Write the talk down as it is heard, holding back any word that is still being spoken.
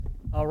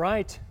All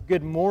right,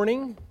 good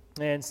morning.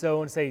 And so I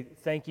want to say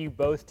thank you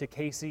both to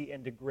Casey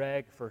and to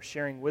Greg for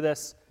sharing with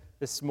us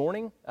this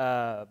morning,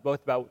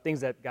 both about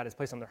things that God has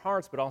placed on their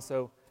hearts, but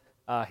also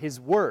His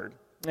Word.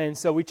 And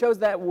so we chose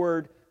that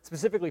word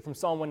specifically from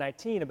Psalm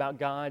 119 about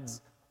God's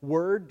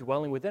Word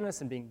dwelling within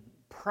us and being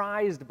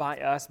prized by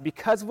us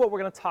because of what we're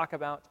going to talk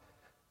about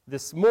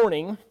this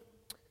morning.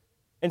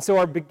 And so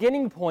our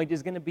beginning point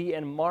is going to be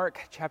in Mark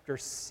chapter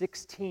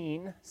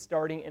 16,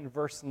 starting in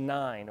verse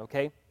 9,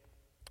 okay?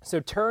 So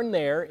turn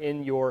there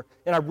in your,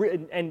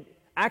 and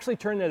actually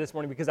turn there this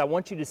morning because I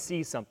want you to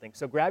see something.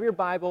 So grab your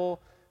Bible,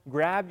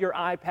 grab your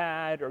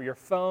iPad or your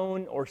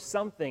phone or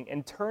something,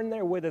 and turn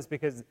there with us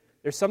because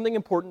there's something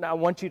important I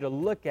want you to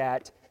look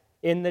at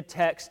in the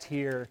text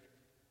here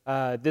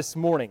this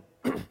morning.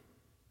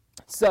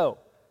 So,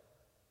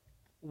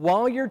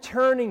 while you're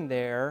turning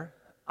there,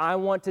 I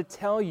want to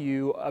tell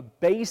you a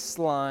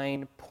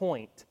baseline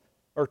point,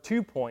 or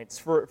 2 points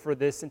for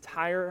this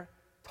entire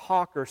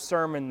talk or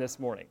sermon this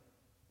morning.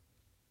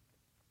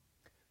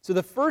 So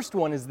the first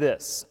one is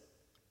this,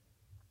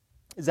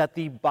 is that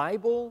the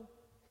Bible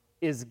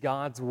is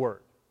God's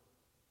Word.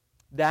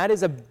 That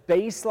is a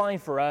baseline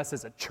for us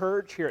as a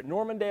church here at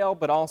Normandale,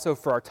 but also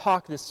for our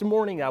talk this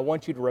morning. I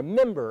want you to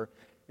remember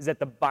is that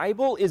the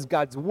Bible is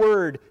God's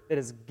Word that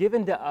is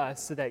given to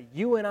us so that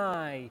you and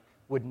I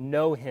would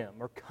know Him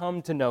or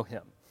come to know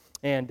Him.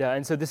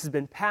 And so this has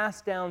been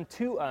passed down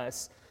to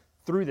us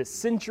through the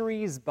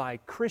centuries by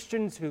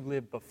Christians who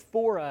lived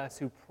before us,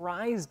 who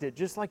prized it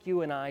just like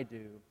you and I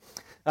do.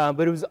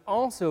 But it was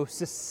also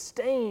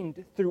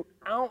sustained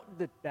throughout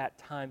that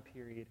time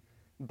period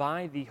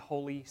by the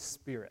Holy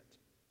Spirit.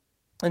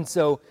 And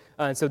so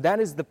that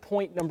is the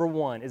point number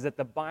one, is that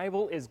the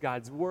Bible is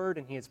God's Word,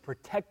 and He has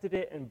protected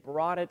it and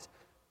brought it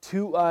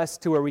to us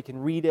to where we can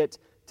read it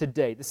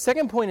today. The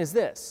second point is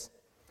this,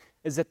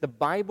 is that the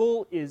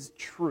Bible is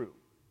true.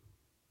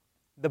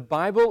 The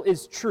Bible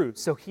is true.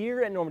 So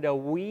here at Normandale,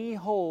 we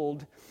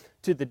hold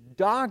to the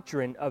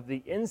doctrine of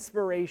the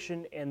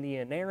inspiration and the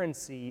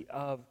inerrancy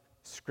of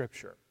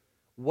Scripture.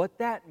 What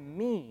that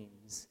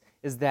means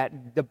is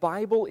that the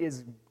Bible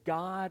is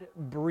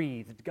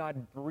God-breathed.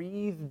 God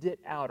breathed it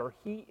out, or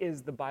He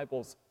is the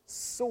Bible's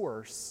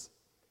source.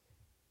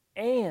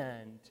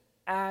 And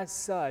as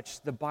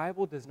such, the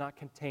Bible does not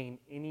contain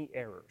any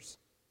errors.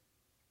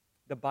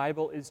 The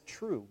Bible is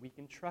true. We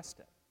can trust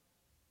it.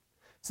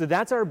 So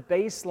that's our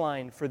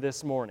baseline for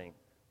this morning.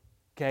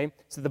 Okay?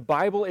 So the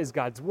Bible is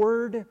God's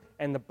Word,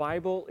 and the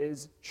Bible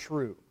is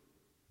true.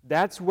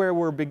 That's where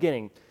we're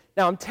beginning.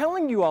 Now, I'm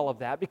telling you all of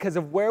that because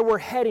of where we're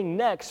heading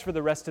next for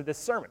the rest of this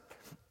sermon.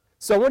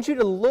 So I want you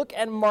to look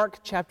at Mark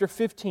chapter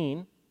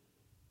 15.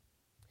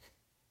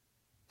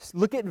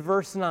 Look at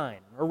verse 9,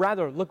 or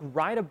rather, look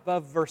right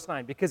above verse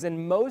 9, because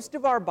in most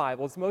of our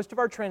Bibles, most of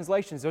our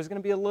translations, there's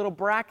going to be a little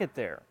bracket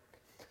there.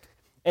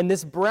 And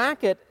this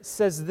bracket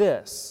says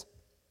this,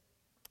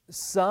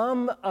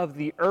 some of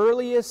the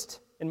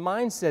earliest, and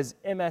mine says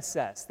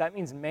MSS, that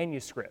means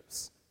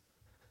manuscripts.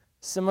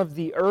 Some of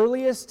the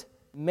earliest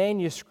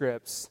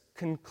manuscripts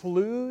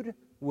conclude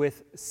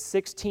with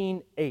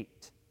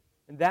 16:8.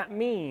 And that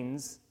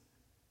means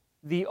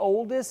the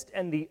oldest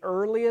and the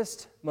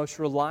earliest, most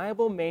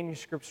reliable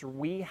manuscripts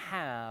we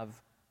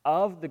have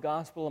of the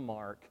Gospel of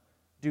Mark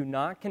do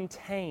not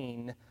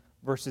contain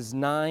verses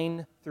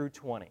 9 through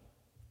 20.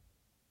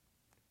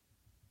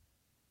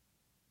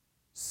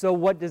 So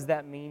what does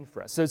that mean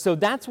for us? So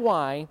that's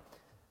why,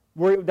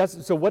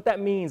 so what that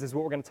means is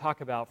what we're going to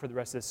talk about for the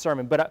rest of this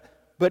sermon. But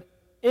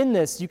in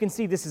this, you can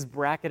see this is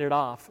bracketed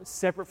off,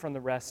 separate from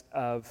the rest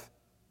of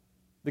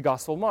the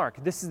Gospel of Mark.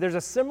 There's a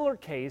similar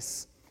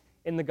case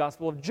in the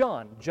Gospel of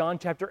John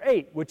chapter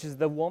 8, which is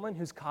the woman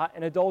who's caught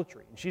in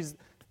adultery. And she's,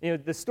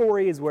 the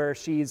story is where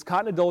she's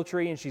caught in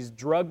adultery and she's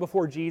drugged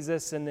before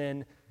Jesus, and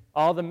then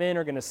all the men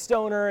are going to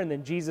stone her, and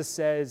then Jesus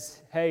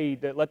says, hey,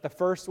 let the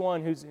first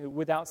one who's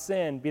without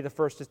sin be the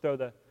first to throw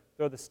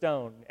the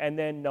stone. And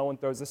then no one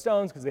throws the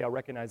stones because they all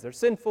recognize they're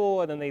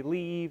sinful, and then they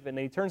leave, and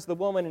then he turns to the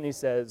woman and he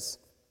says,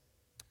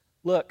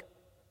 look,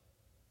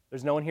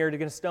 there's no one here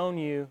to stone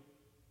you,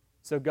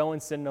 so go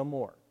and sin no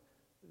more.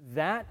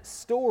 That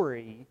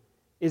story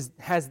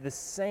has the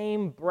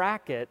same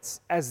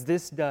brackets as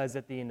this does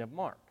at the end of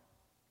Mark.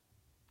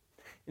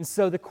 And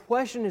so the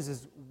question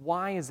is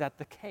why is that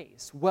the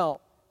case?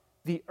 Well,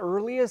 the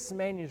earliest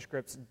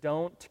manuscripts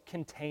don't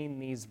contain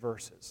these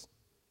verses.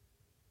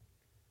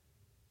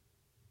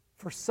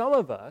 For some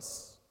of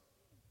us,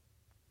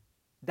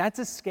 that's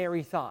a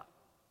scary thought.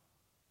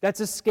 That's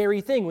a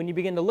scary thing. When you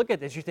begin to look at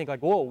this, you think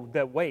like, whoa,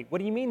 wait, what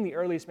do you mean the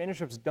earliest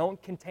manuscripts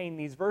don't contain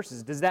these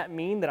verses? Does that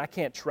mean that I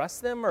can't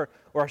trust them or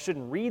I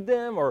shouldn't read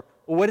them? Or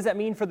what does that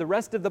mean for the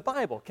rest of the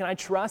Bible? Can I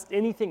trust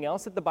anything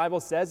else that the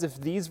Bible says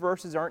if these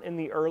verses aren't in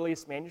the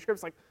earliest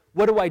manuscripts? Like,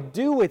 what do I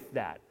do with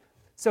that?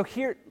 So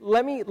here,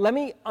 let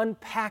me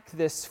unpack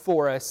this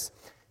for us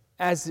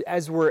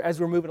as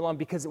we're moving along,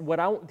 because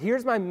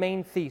here's my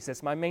main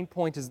thesis. My main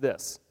point is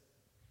this.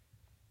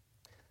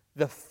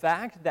 The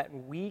fact that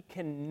we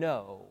can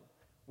know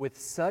with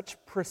such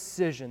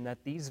precision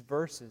that these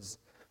verses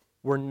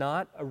were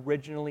not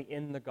originally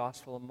in the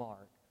Gospel of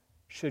Mark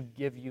should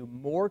give you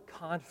more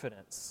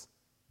confidence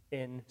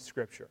in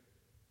Scripture.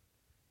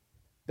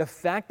 The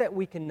fact that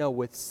we can know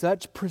with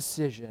such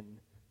precision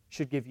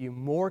should give you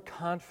more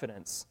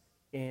confidence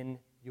in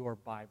your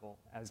Bible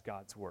as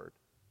God's Word.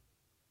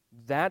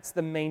 That's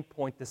the main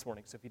point this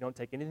morning. So if you don't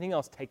take anything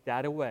else, take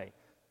that away.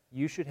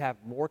 You should have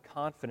more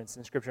confidence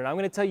in Scripture. And I'm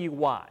going to tell you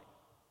why.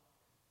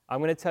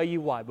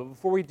 But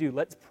before we do,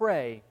 let's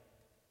pray,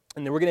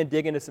 and then we're going to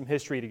dig into some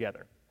history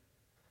together.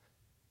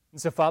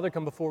 And so, Father,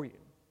 come before you.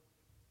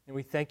 And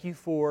we thank you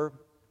for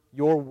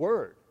your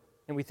word.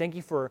 And we thank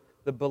you for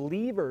the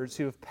believers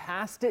who have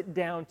passed it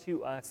down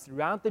to us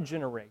throughout the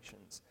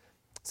generations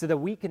so that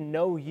we can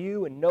know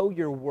you and know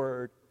your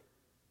word.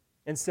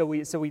 And so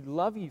we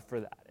love you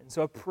for that. And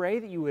so I pray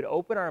that you would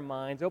open our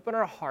minds, open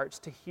our hearts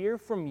to hear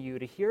from you,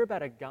 to hear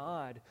about a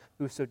God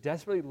who so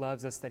desperately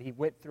loves us that he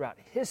went throughout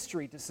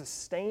history to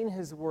sustain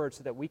his word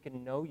so that we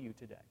can know you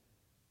today.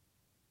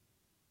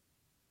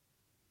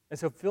 And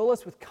so fill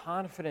us with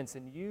confidence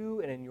in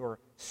you and in your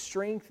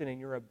strength and in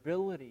your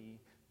ability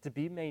to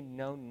be made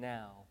known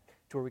now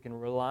to where we can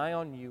rely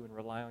on you and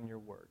rely on your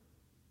word.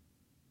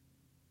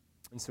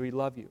 And so we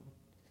love you.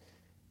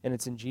 And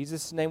it's in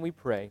Jesus' name we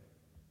pray.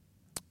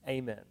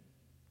 Amen.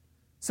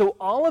 So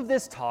all of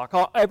this talk,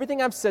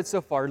 everything I've said so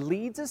far,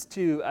 leads us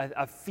to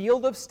a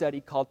field of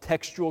study called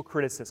textual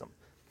criticism.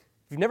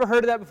 If you've never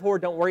heard of that before,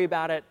 don't worry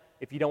about it.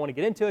 If you don't want to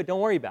get into it, don't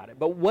worry about it.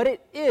 But what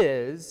it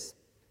is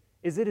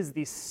it is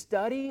the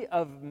study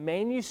of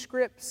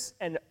manuscripts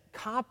and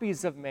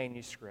copies of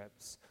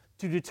manuscripts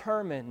to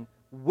determine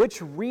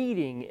which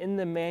reading in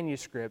the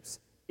manuscripts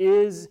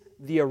is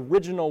the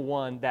original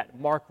one that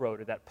Mark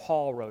wrote or that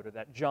Paul wrote or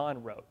that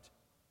John wrote.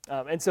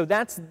 And so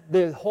that's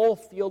the whole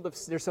field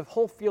there's a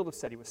whole field of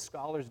study with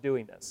scholars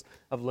doing this,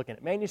 of looking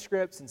at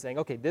manuscripts and saying,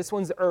 okay, this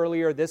one's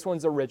earlier, this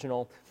one's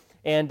original.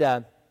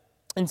 And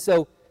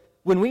so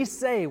when we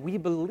say we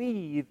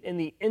believe in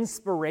the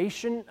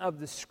inspiration of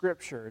the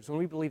Scriptures, when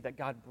we believe that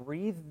God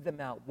breathed them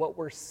out, what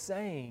we're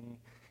saying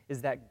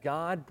is that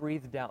God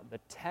breathed out the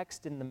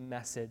text and the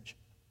message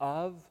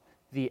of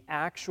the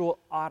actual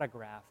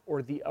autograph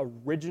or the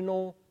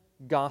original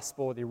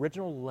gospel, the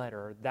original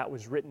letter that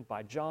was written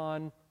by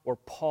John or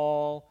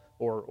Paul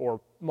or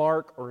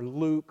Mark or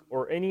Luke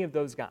or any of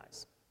those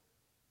guys.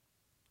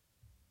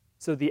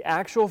 So the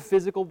actual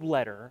physical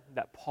letter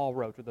that Paul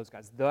wrote to those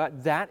guys,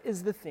 that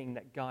is the thing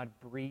that God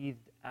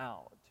breathed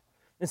out.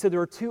 And so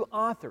there are two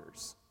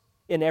authors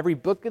in every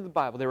book of the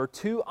Bible. There were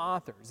two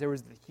authors. There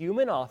was the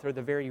human author,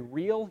 the very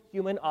real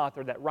human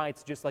author that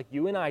writes just like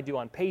you and I do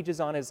on pages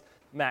on his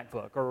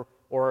MacBook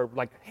or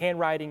like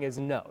handwriting his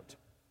note.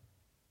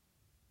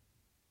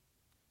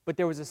 But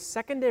there was a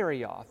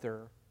secondary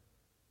author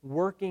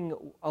working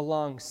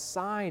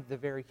alongside the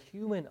very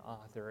human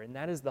author, and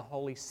that is the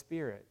Holy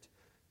Spirit,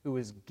 who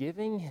was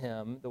giving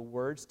him the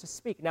words to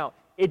speak. Now,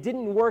 it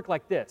didn't work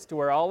like this, to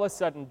where all of a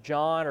sudden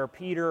John or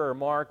Peter or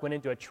Mark went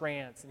into a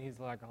trance, and he's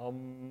like,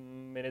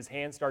 and his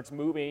hand starts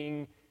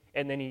moving,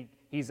 and then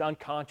he's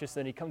unconscious,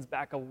 and he comes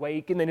back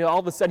awake, and then all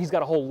of a sudden he's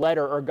got a whole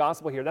letter or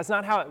gospel here. That's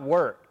not how it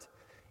worked.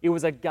 It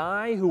was a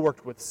guy who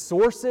worked with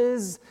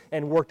sources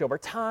and worked over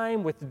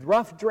time with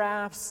rough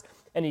drafts,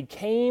 and he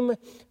came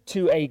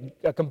to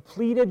a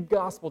completed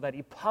gospel that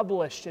he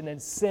published and then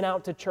sent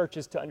out to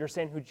churches to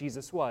understand who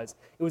Jesus was.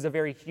 It was a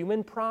very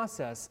human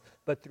process,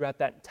 but throughout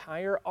that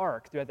entire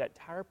arc, throughout that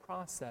entire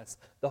process,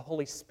 the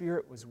Holy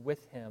Spirit was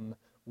with him,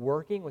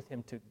 working with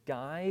him to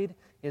guide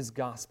his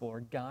gospel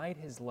or guide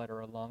his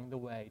letter along the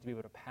way to be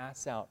able to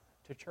pass out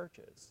to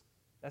churches.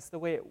 That's the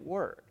way it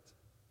worked.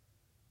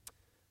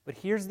 But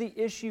here's the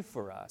issue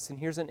for us, and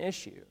here's an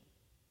issue,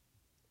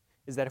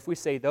 is that if we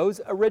say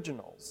those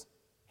originals,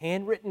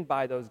 handwritten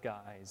by those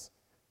guys,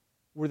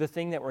 were the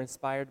thing that were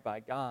inspired by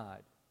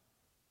God,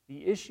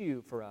 the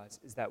issue for us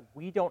is that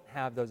we don't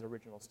have those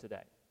originals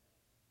today.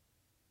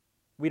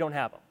 We don't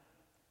have them.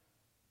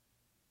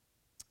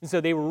 And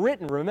so they were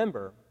written,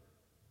 remember,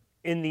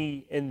 in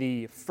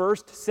the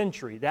first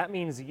century. That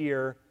means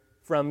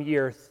from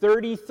year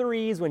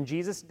 33 is when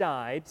Jesus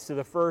died, so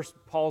the first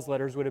Paul's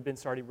letters would have been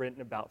started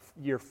written about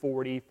year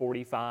 40,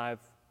 45,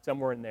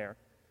 somewhere in there.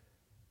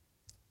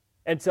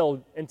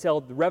 Until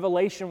the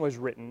Revelation was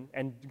written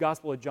and the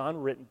Gospel of John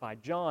written by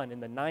John in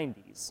the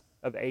 90s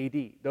of AD.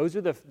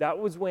 That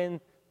was when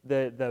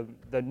the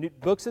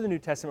books of the New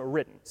Testament were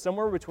written,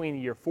 somewhere between the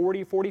year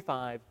 40,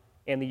 45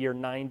 and the year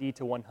 90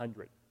 to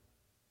 100.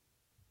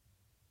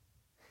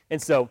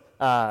 And so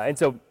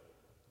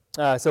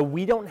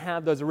we don't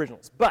have those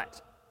originals.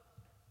 But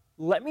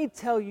let me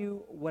tell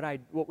you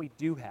what we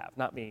do have,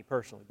 not me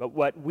personally, but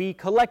what we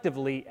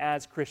collectively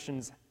as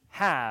Christians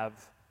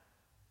have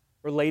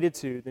related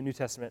to the New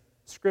Testament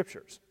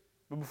Scriptures.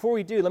 But before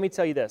we do, let me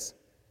tell you this.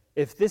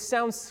 If this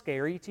sounds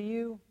scary to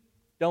you,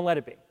 don't let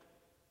it be.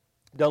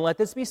 Don't let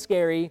this be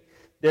scary.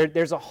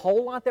 There's a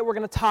whole lot that we're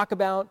going to talk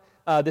about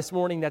this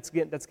morning that's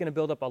going to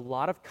build up a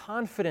lot of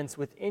confidence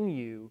within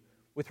you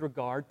with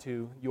regard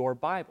to your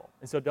Bible.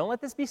 And so don't let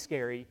this be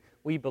scary.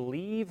 We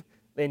believe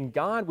In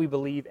God, we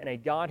believe in a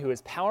God who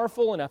is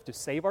powerful enough to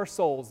save our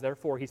souls.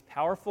 Therefore, he's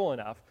powerful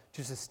enough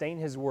to sustain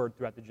his word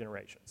throughout the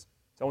generations.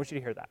 So I want you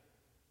to hear that.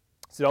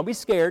 So don't be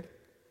scared,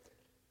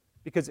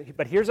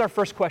 but here's our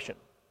first question.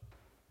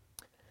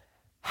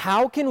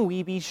 How can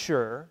we be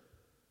sure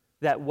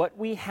that what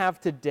we have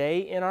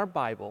today in our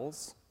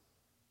Bibles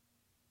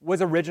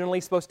was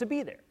originally supposed to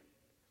be there?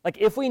 Like,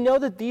 if we know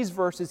that these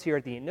verses here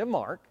at the end of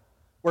Mark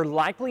were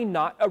likely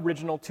not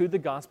original to the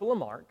Gospel of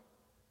Mark,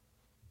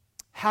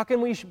 how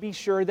can we be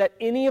sure that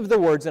any of the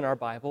words in our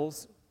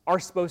Bibles are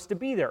supposed to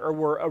be there or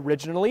were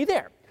originally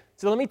there?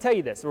 So let me tell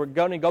you this. We're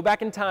going to go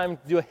back in time,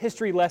 do a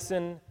history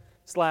lesson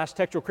 /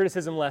 textual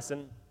criticism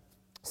lesson.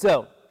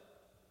 So,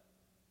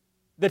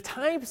 the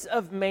types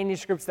of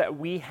manuscripts that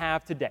we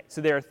have today.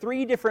 So there are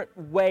 3 different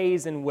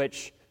ways in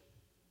which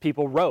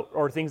people wrote,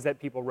 or things that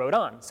people wrote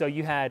on. So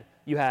you had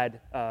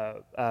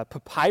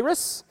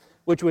papyrus,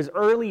 which was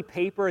early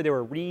paper. There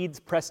were reeds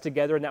pressed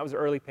together, and that was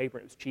early paper.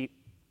 It was cheap.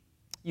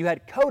 You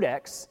had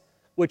codex,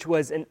 which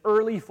was an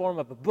early form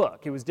of a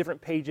book. It was different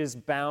pages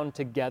bound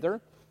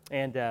together.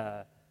 And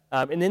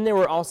then there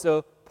were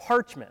also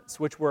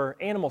parchments, which were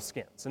animal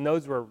skins. And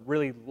those were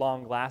really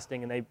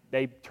long-lasting, and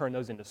they turned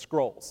those into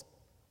scrolls.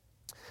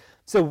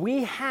 So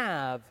we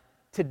have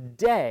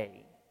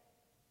today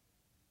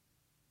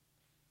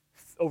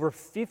over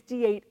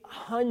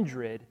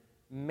 5,800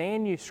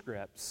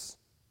 manuscripts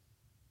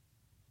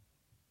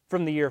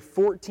from the year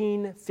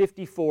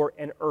 1454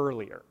 and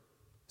earlier.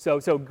 So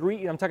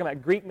Greek, I'm talking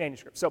about Greek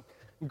manuscripts. So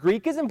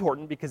Greek is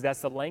important because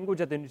that's the language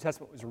that the New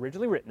Testament was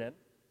originally written in.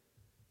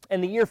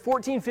 And the year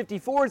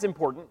 1454 is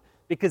important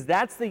because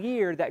that's the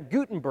year that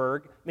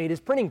Gutenberg made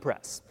his printing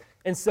press.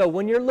 And so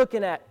when you're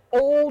looking at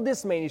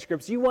oldest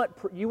manuscripts, you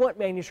want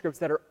manuscripts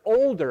that are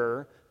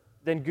older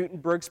than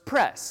Gutenberg's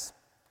press.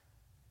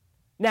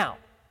 Now,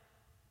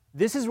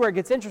 this is where it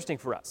gets interesting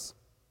for us,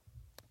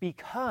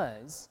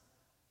 because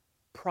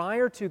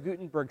prior to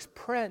Gutenberg's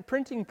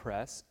printing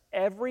press,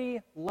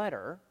 every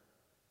letter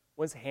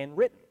was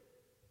handwritten.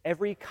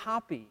 Every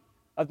copy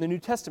of the New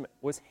Testament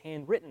was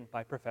handwritten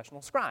by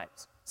professional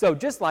scribes. So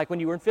just like when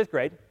you were in 5th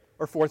grade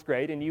or 4th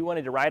grade and you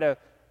wanted to write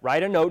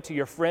a note to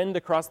your friend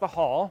across the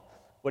hall,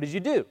 what did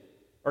you do?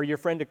 Or your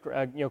friend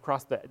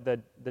across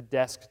the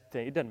desk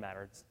thing. It doesn't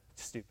matter. It's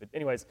stupid.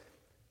 Anyways,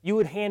 you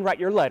would handwrite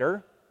your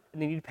letter, and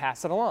then you'd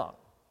pass it along.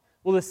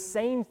 Well, the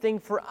same thing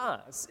for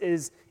us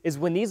is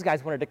when these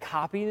guys wanted to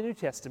copy the New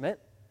Testament,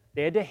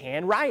 they had to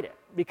handwrite it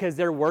because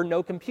there were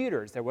no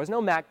computers. There was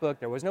no MacBook.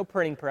 There was no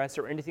printing press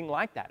or anything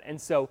like that. And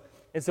so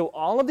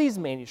all of these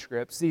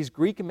manuscripts, these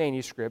Greek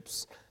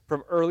manuscripts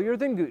from earlier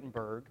than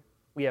Gutenberg,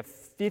 we have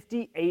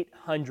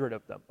 5,800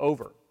 of them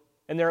over.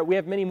 And we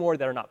have many more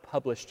that are not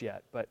published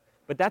yet, but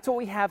that's what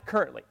we have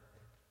currently.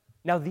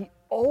 Now, the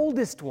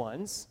oldest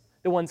ones,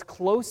 the ones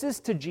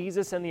closest to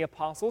Jesus and the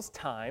apostles'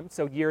 time,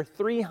 so year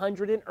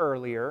 300 and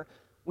earlier,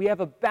 we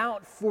have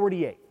about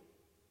 48.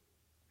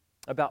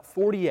 About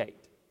 48.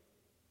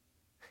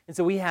 And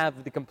so we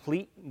have the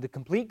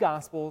complete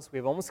Gospels. We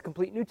have almost a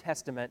complete New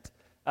Testament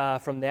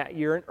from that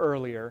year and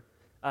earlier.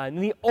 And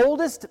the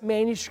oldest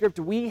manuscript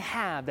we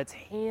have that's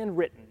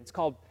handwritten, it's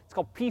called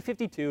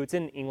P52. It's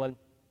in England.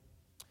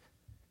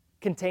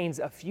 Contains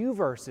a few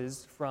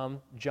verses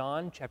from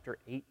John chapter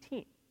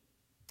 18.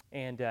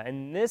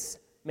 And this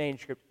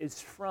manuscript is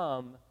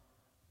from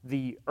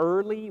the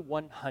early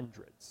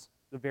 100s,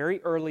 the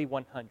very early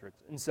 100s.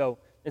 And so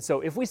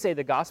if we say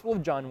the Gospel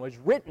of John was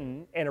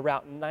written in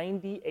around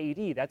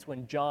 90 AD, that's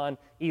when John,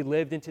 he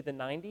lived into the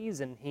 90s,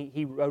 and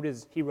he wrote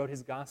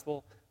his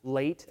Gospel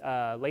late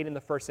in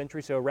the 1st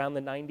century, so around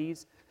the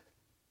 90s.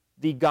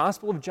 The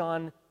Gospel of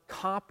John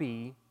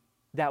copy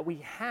that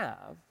we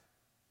have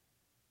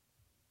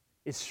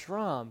is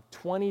from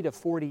 20 to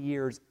 40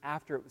 years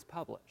after it was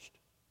published,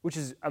 which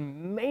is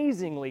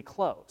amazingly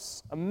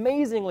close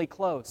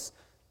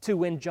to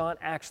when John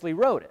actually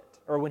wrote it,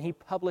 or when he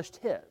published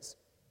his.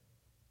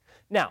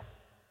 Now,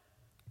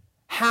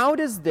 how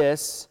does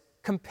this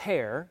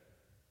compare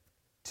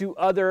to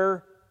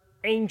other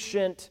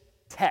ancient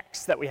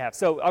texts that we have?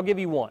 So I'll give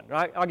you one,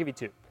 right? I'll give you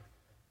 2.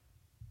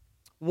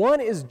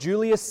 One is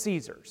Julius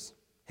Caesar's,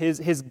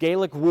 his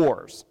Gallic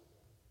Wars.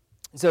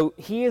 So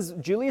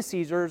Julius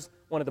Caesar's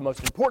one of the most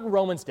important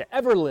Romans to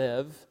ever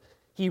live.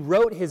 He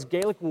wrote his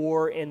Gallic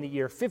War in the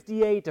year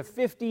 58 to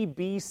 50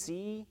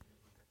 BC.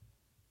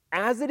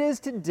 As it is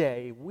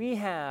today, we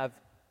have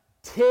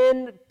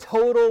 10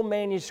 total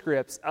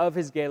manuscripts of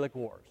his Gallic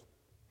Wars.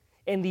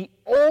 And the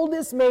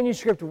oldest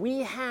manuscript we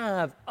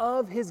have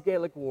of his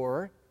Gallic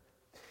War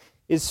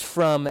is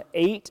from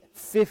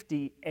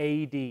 850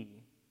 AD,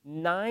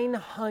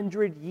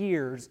 900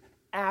 years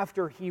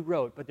after he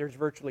wrote, but there's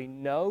virtually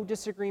no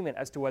disagreement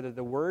as to whether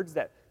the words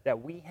that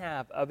we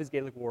have of his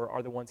Gallic War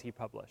are the ones he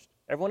published.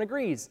 Everyone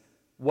agrees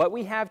what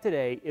we have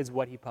today is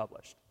what he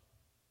published.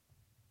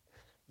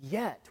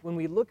 Yet, when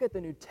we look at the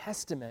New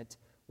Testament,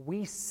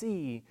 we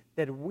see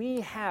that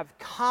we have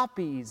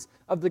copies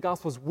of the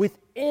Gospels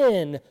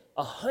within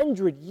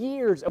 100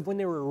 years of when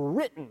they were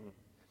written.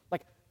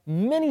 Like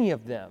many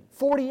of them,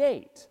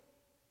 48.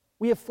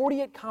 We have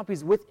 48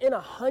 copies within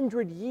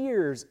 100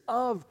 years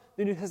of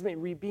the New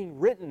Testament being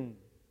written.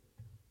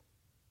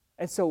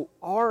 And so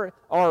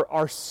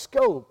our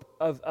scope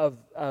of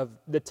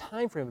the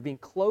time frame of being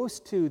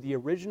close to the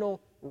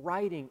original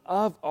writing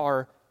of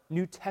our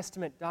New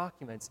Testament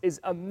documents is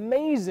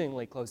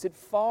amazingly close. It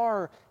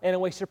far and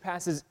away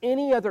surpasses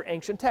any other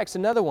ancient text.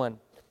 Another one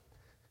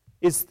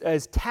is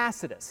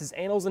Tacitus, his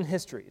Annals and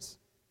Histories.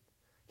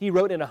 He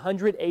wrote in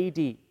 100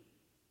 AD.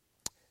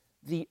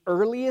 The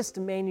earliest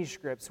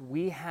manuscripts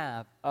we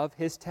have of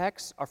his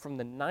texts are from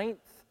the 9th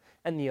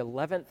and the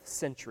 11th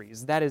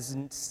centuries. That is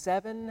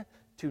 700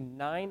 to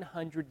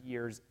 900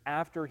 years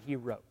after he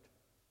wrote.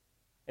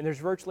 And there's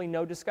virtually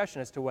no discussion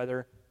as to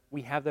whether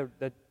we have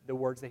the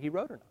words that he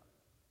wrote or not.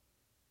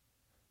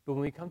 But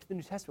when we come to the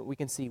New Testament, we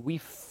can see we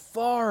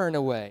far and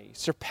away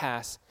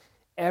surpass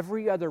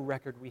every other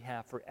record we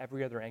have for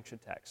every other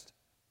ancient text.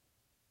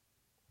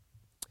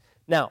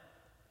 Now,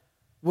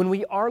 when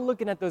we are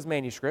looking at those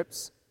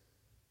manuscripts,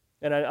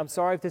 and I'm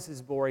sorry if this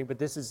is boring, but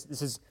this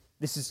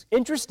is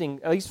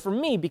interesting, at least for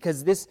me,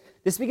 because this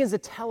begins to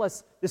tell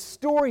us the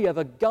story of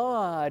a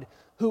God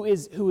who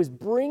is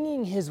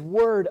bringing His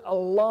Word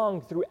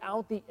along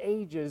throughout the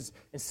ages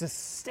and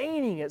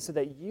sustaining it so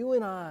that you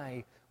and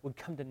I would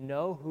come to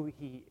know who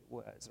He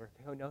was or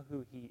to know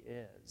who He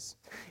is.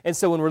 And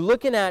so when we're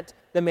looking at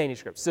the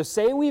manuscripts, so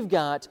say we've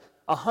got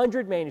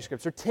 100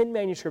 manuscripts or 10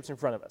 manuscripts in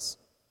front of us.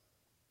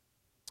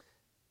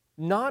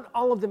 Not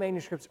all of the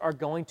manuscripts are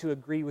going to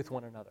agree with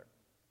one another.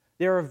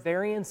 There are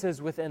variances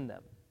within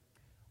them.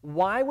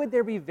 Why would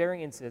there be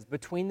variances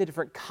between the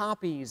different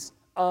copies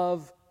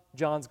of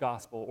John's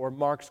Gospel or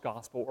Mark's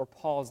Gospel or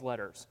Paul's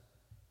letters?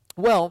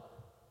 Well,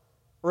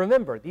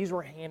 remember, these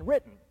were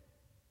handwritten.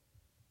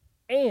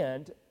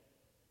 And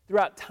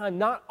throughout time,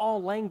 not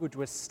all language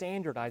was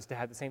standardized to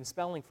have the same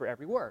spelling for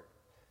every word.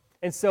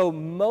 And so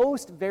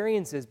most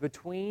variances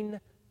between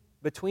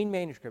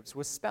manuscripts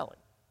was spelling.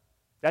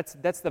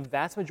 That's the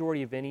vast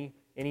majority of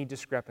any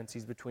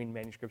discrepancies between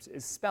manuscripts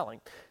is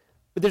spelling.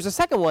 But there's a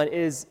second one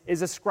is a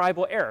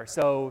scribal error.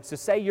 So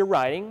say you're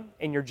writing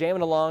and you're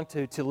jamming along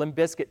to Limp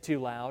Bizkit too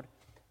loud,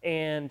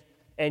 and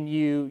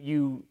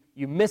you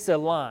miss a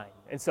line,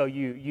 and so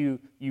you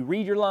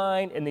read your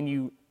line and then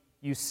you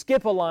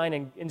skip a line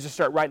and just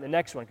start writing the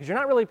next one because you're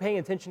not really paying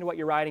attention to what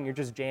you're writing. You're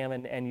just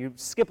jamming and you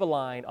skip a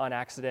line on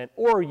accident,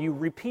 or you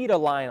repeat a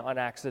line on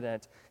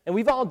accident. And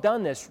we've all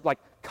done this, like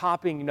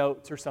copying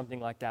notes or something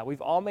like that.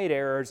 We've all made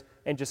errors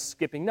and just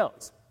skipping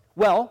notes.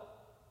 Well,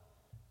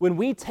 when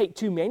we take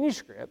two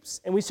manuscripts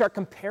and we start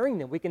comparing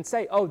them, we can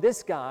say, oh,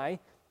 this guy,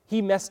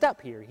 he messed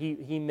up here.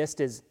 He missed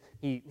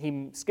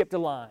he skipped a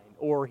line,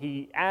 or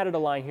he added a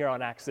line here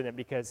on accident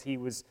because he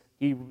was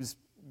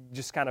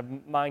just kind of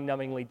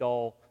mind-numbingly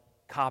dull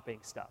copying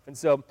stuff. And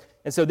so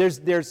there's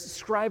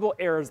scribal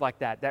errors like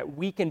that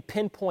we can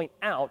pinpoint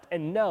out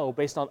and know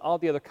based on all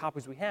the other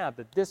copies we have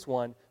that this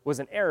one was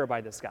an error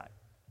by this guy.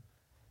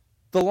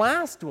 The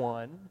last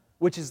one,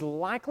 which is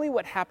likely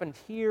what happened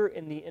here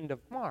in the end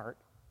of Mark,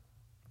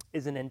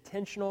 is an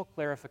intentional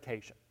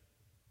clarification.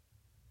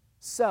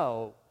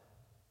 So,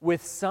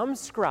 with some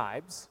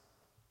scribes,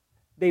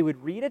 they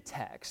would read a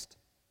text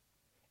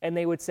and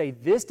they would say,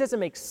 this doesn't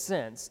make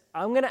sense.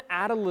 I'm going to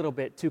add a little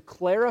bit to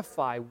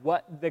clarify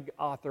what the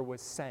author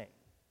was saying.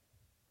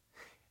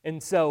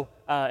 And so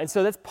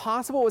that's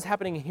possible what was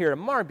happening here in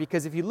Mark,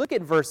 because if you look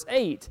at verse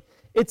 8,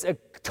 it's a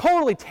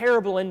totally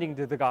terrible ending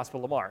to the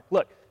Gospel of Mark.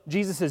 Look,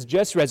 Jesus has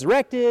just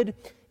resurrected,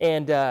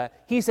 and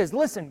he says,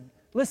 listen,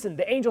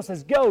 the angel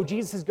says, go.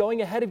 Jesus is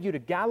going ahead of you to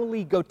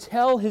Galilee. Go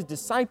tell his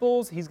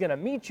disciples he's going to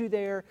meet you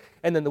there.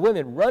 And then the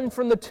women run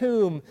from the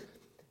tomb,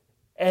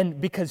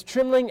 and because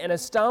trembling and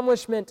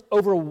astonishment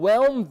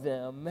overwhelmed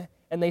them,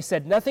 and they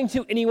said nothing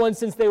to anyone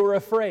since they were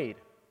afraid.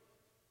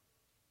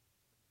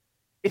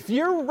 If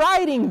you're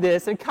writing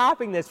this and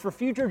copying this for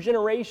future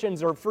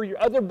generations or for your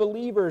other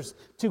believers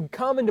to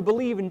come and to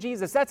believe in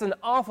Jesus, that's an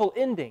awful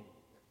ending.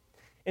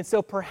 And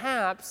so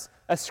perhaps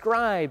a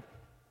scribe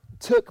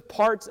took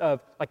parts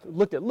of,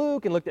 looked at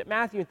Luke and looked at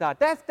Matthew and thought,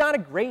 that's not a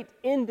great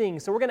ending,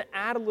 so we're going to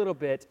add a little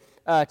bit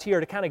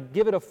here to kind of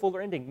give it a fuller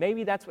ending.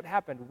 Maybe that's what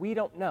happened. We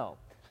don't know.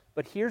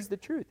 But here's the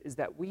truth, is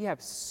that we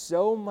have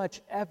so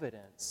much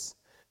evidence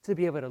to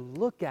be able to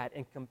look at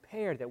and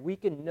compare that we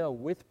can know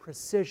with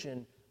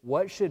precision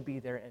what should be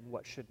there and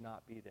what should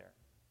not be there.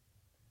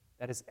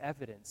 That is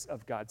evidence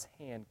of God's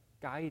hand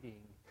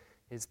guiding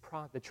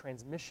the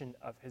transmission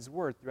of His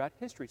Word throughout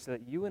history so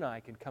that you and I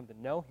can come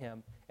to know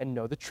Him and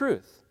know the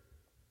truth.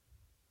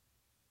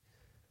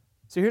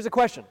 So here's a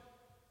question.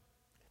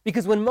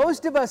 Because when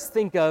most of us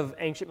think of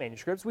ancient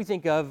manuscripts, we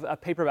think of a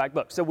paperback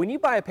book. So when you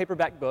buy a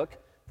paperback book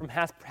from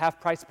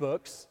half-price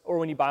books, or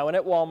when you buy one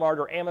at Walmart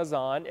or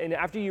Amazon, and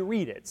after you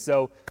read it,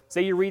 so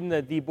say you're reading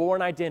the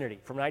Bourne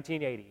Identity from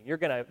 1980,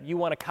 you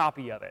want a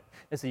copy of it.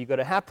 And so you go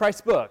to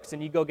half-price books,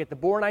 and you go get the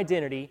Bourne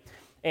Identity,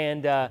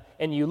 and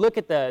you look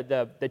at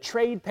the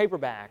trade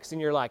paperbacks, and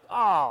you're like,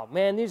 oh,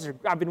 man,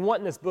 I've been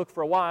wanting this book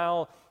for a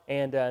while,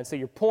 and so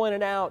you're pulling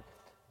it out.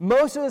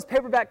 Most of those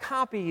paperback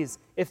copies,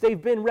 if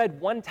they've been read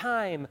one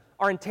time,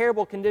 are in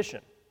terrible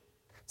condition.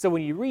 So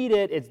when you read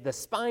it, the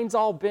spine's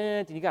all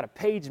bent, and you got a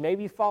page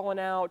maybe falling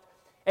out.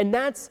 And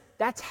that's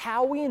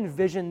how we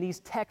envision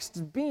these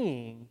texts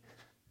being.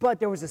 But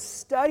there was a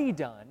study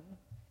done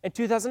in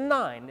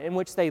 2009 in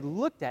which they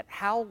looked at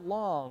how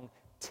long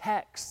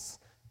texts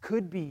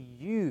could be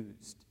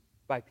used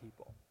by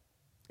people.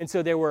 And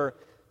so there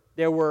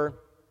was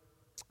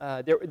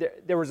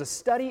a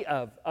study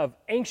of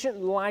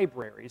ancient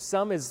libraries,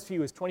 some as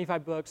few as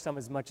 25 books, some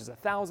as much as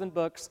 1,000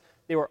 books.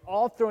 They were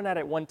all thrown out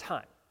at one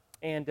time.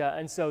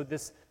 And so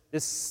this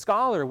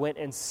scholar went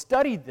and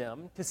studied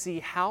them to see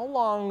how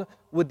long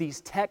would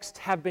these texts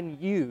have been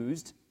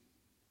used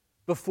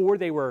before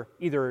they were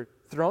either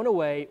thrown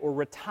away or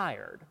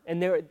retired.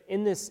 And there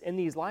in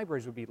these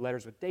libraries would be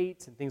letters with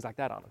dates and things like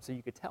that on them, so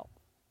you could tell.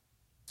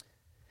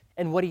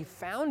 And what he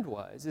found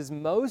is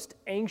most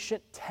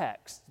ancient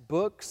texts,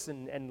 books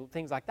and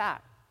things like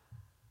that,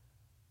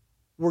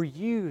 were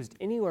used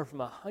anywhere from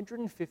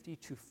 150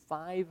 to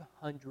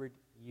 500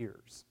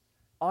 years.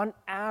 On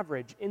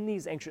average, in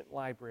these ancient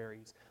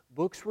libraries,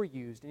 books were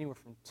used anywhere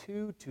from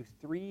 200 to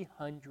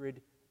 300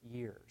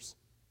 years,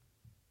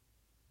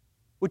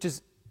 which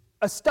is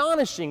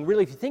astonishing,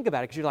 really, if you think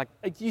about it,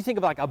 because you think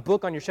of like a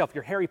book on your shelf,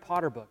 your Harry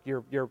Potter book,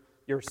 your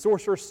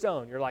Sorcerer's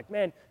Stone. You're like,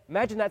 man,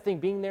 imagine that thing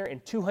being there in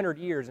 200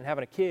 years and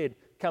having a kid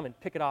come and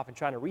pick it off and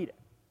trying to read it.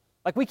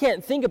 Like, we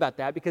can't think about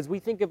that because we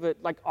think of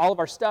it like all of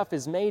our stuff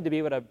is made to be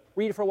able to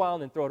read it for a while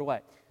and then throw it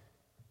away.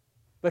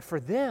 But for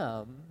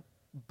them,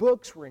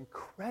 books were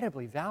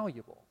incredibly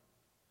valuable,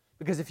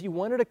 because if you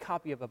wanted a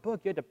copy of a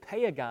book, you had to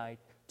pay a guy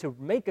to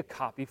make a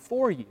copy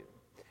for you,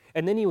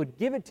 and then he would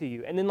give it to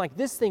you, and then like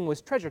this thing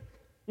was treasured.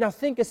 Now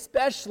think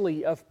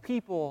especially of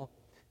people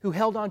who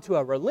held on to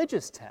a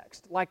religious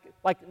text,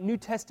 like New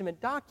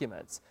Testament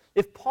documents.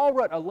 If Paul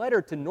wrote a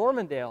letter to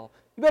Normandale,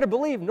 you better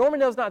believe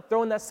Normandale's not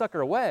throwing that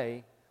sucker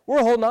away.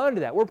 We're holding on to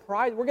that. We're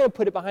going to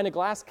put it behind a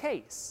glass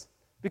case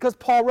because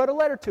Paul wrote a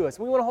letter to us,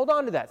 and we want to hold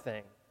on to that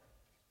thing.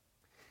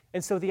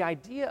 And so the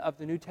idea of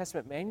the New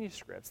Testament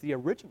manuscripts, the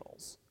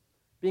originals,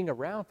 being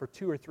around for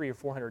 200 or 300 or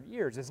 400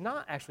 years is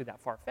not actually that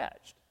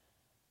far-fetched.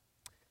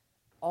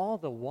 All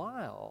the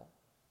while,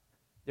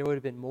 there would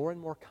have been more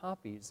and more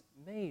copies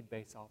made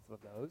based off of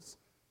those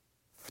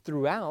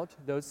throughout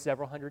those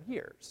several hundred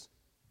years.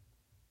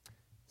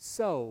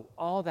 So,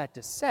 all that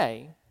to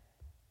say,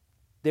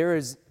 there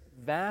is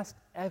vast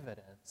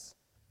evidence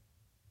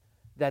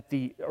that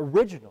the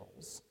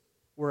originals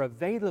were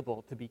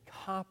available to be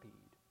copied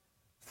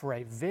for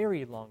a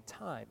very long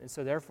time. And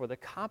so, therefore, the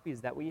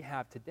copies that we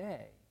have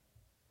today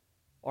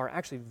are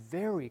actually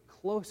very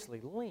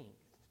closely linked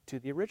to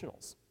the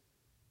originals.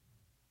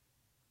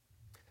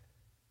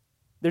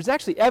 There's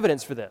actually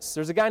evidence for this.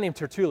 There's a guy named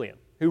Tertullian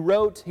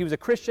who he was a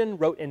Christian,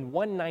 wrote in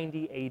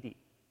 190 AD.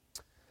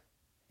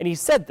 And he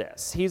said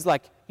this. He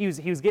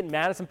was getting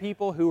mad at some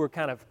people who were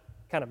kind of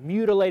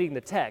mutilating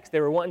the text. They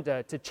were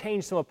wanting to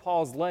change some of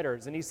Paul's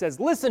letters. And he says,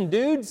 listen,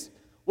 dudes,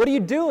 what are you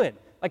doing?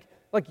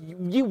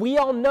 We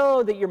all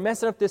know that you're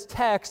messing up this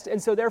text,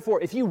 and so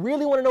therefore, if you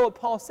really want to know what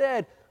Paul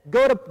said,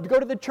 go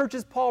to the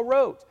churches Paul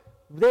wrote.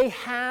 They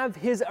have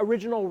his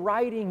original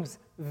writings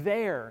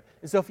there.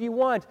 And so if you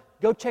want,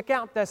 go check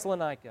out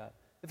Thessalonica.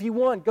 If you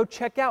want, go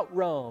check out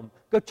Rome.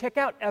 Go check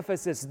out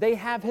Ephesus. They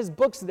have his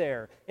books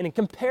there, and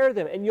compare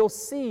them, and you'll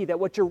see that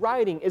what you're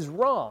writing is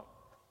wrong.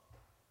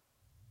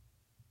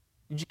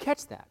 Did you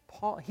catch that?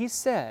 He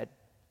said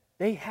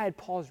they had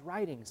Paul's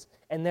writings,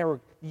 and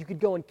you could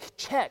go and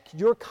check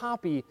your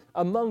copy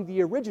among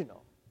the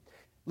original.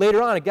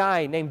 Later on, a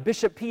guy named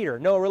Bishop Peter,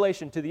 no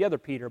relation to the other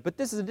Peter, but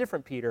this is a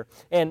different Peter,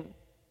 and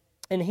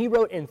he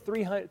wrote in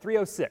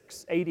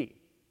 306 AD.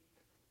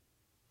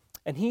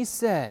 And he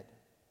said,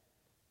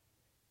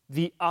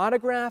 the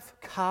autograph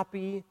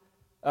copy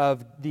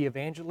of the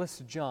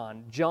evangelist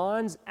John,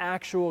 John's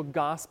actual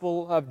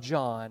Gospel of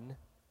John,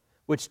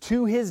 which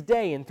to his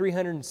day in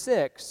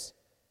 306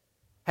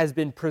 has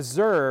been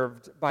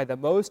preserved by the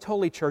Most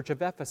Holy Church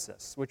of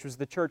Ephesus, which was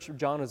the church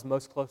John was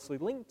most closely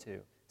linked to.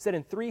 It said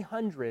in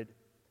 300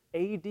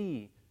 AD,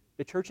 the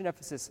church in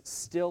Ephesus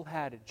still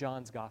had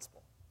John's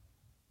Gospel.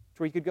 It's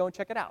where you could go and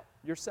check it out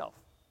yourself.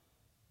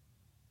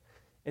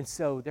 And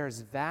so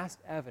there's vast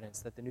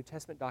evidence that the New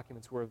Testament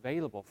documents were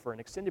available for an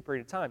extended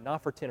period of time,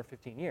 not for 10 or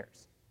 15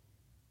 years.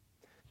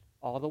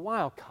 All the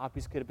while,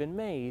 copies could have been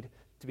made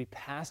to be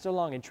passed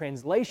along, and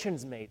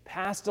translations made,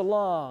 passed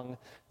along,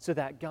 so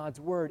that God's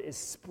Word is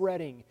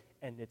spreading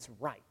and it's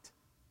right.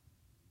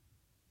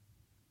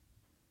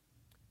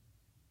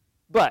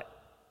 But,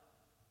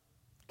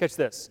 catch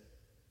this.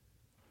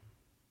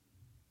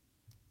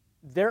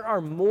 There are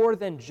more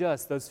than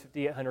just those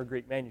 5,800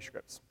 Greek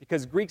manuscripts,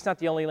 because Greek's not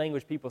the only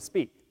language people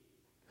speak.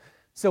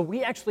 So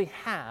we actually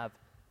have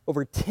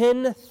over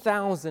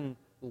 10,000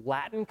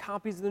 Latin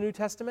copies of the New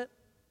Testament,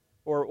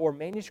 or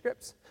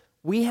manuscripts.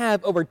 We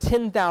have over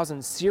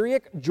 10,000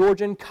 Syriac,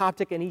 Georgian,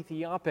 Coptic, and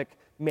Ethiopic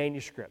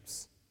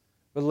manuscripts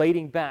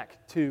relating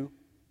back to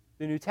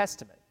the New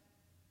Testament.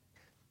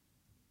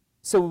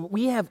 So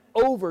we have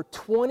over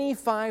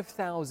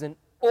 25,000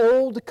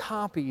 old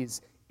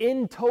copies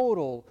in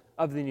total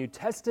of the New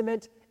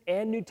Testament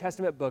and New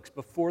Testament books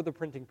before the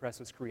printing press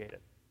was created.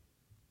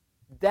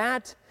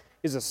 That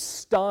is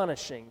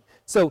astonishing.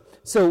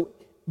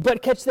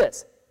 But catch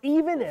this.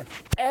 Even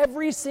if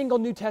every single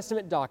New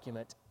Testament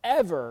document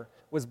ever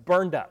was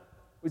burned up,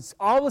 was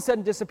all of a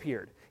sudden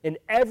disappeared in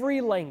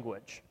every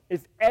language,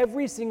 if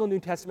every single New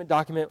Testament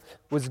document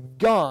was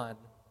gone,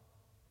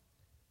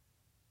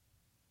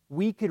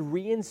 we could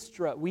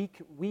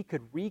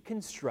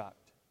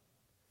reconstruct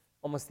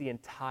almost the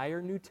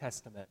entire New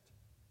Testament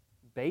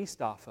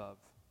based off of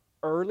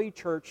early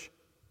church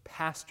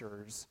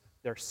pastors,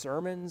 their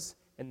sermons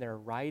and their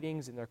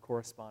writings and their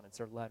correspondence,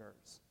 their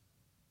letters.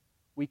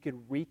 We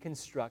could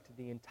reconstruct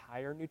the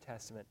entire New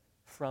Testament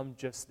from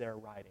just their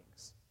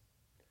writings.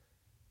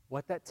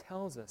 What that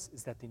tells us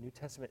is that the New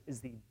Testament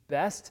is the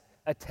best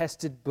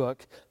attested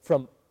book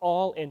from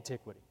all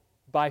antiquity,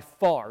 by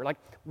far. Like,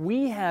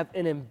 we have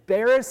an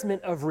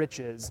embarrassment of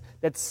riches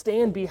that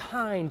stand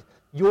behind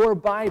your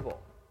Bible.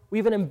 We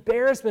have an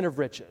embarrassment of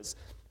riches.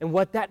 And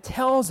what that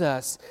tells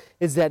us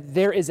is that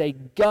there is a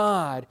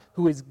God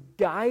who is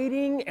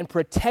guiding and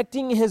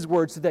protecting His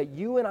word so that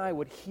you and I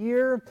would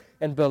hear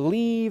and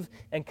believe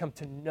and come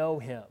to know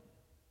Him.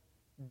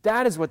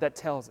 That is what that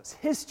tells us.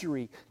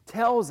 History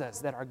tells us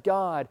that our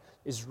God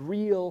is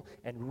real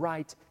and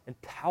right and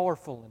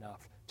powerful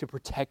enough to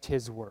protect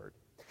His word.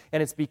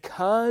 And it's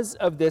because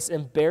of this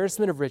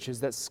embarrassment of riches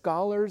that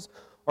scholars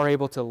are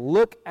able to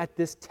look at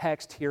this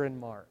text here in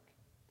Mark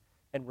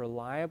and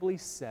reliably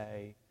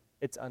say,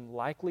 it's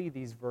unlikely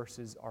these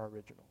verses are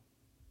original.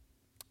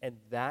 And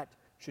that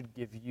should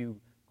give you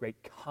great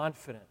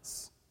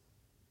confidence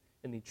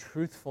in the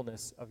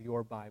truthfulness of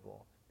your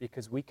Bible,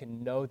 because we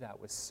can know that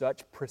with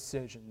such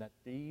precision that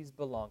these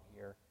belong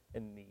here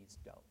and these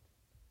don't.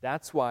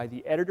 That's why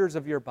the editors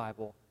of your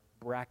Bible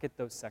bracket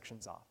those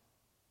sections off.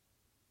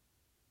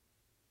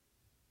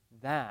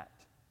 That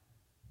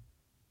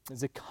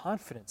is a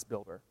confidence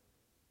builder.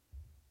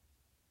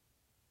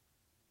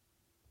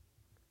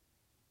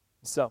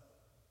 So,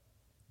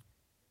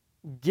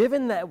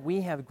 given that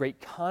we have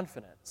great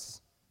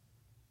confidence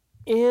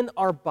in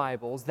our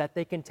Bibles that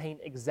they contain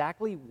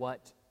exactly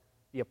what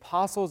the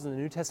apostles and the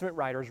New Testament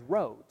writers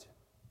wrote,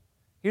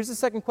 here's the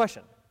second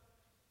question.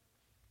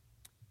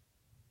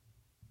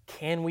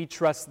 Can we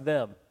trust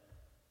them?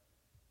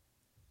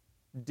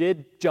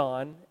 Did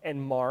John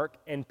and Mark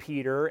and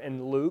Peter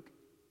and Luke,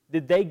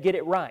 did they get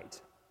it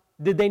right?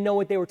 Did they know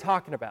what they were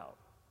talking about?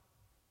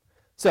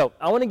 So,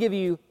 I want to give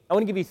you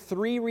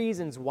 3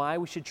 reasons why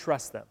we should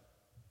trust them.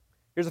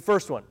 Here's the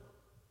first one.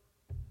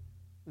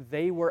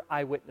 They were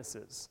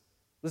eyewitnesses.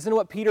 Listen to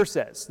what Peter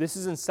says. This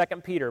is in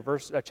 2 Peter,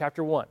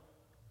 chapter 1.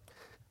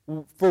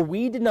 For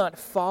we did not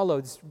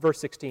follow, verse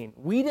 16,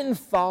 we didn't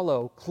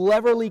follow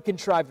cleverly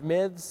contrived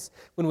myths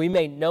when we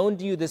made known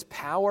to you this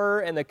power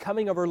and the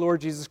coming of our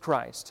Lord Jesus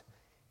Christ.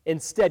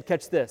 Instead,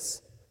 catch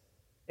this,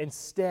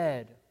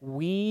 instead,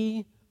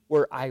 we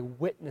were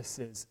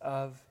eyewitnesses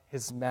of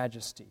His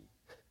majesty.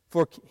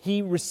 For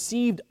He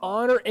received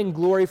honor and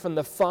glory from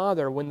the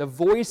Father when the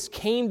voice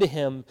came to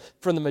Him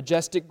from the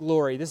majestic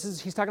glory.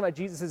 He's talking about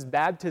Jesus'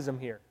 baptism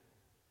here.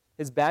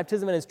 His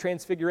baptism and His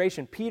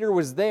transfiguration. Peter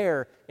was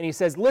there, and he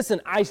says,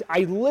 listen,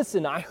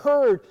 I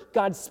heard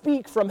God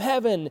speak from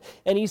heaven,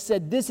 and He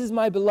said, this is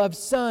my beloved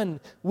Son,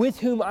 with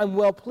whom I'm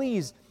well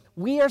pleased.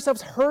 We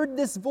ourselves heard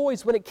this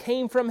voice when it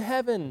came from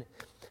heaven,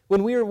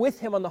 when we were with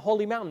Him on the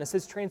holy mountain. This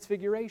is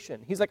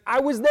transfiguration. He's like,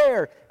 I was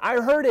there, I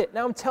heard it,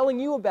 now I'm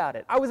telling you about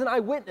it. I was an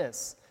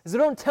eyewitness. So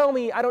don't tell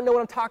me I don't know what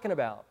I'm talking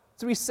about.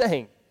 That's what he's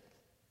saying.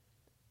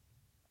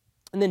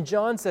 And then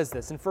John says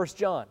this in 1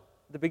 John,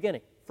 at the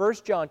beginning. 1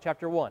 John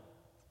chapter 1.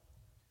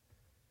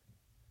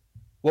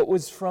 What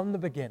was from the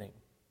beginning,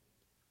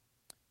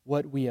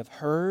 what we have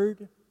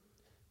heard,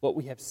 what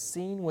we have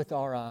seen with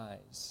our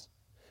eyes,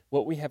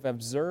 what we have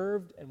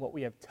observed, and what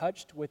we have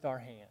touched with our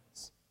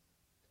hands,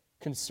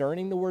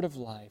 concerning the word of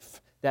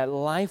life, that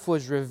life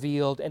was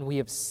revealed, and we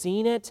have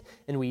seen it,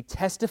 and we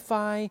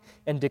testify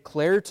and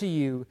declare to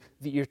you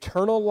the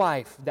eternal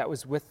life that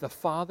was with the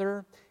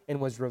Father and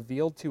was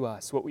revealed to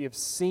us. What we have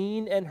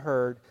seen and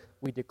heard,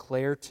 we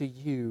declare to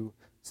you,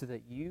 so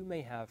that you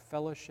may have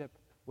fellowship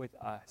with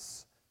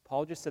us.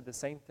 Paul just said the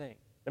same thing.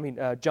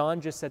 John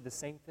just said the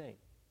same thing.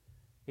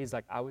 He's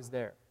like, I was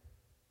there.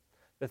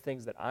 The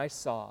things that I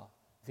saw,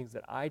 the things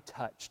that I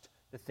touched,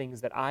 the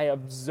things that I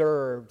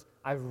observed,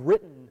 I've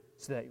written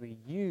so that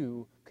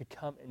you could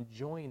come and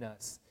join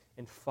us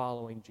in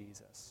following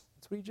Jesus.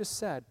 That's what he just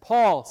said.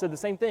 Paul said the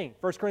same thing,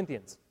 1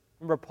 Corinthians.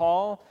 Remember,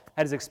 Paul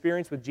had his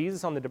experience with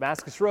Jesus on the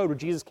Damascus Road where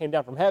Jesus came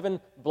down from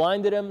heaven,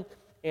 blinded him,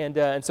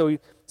 and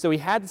so he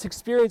had this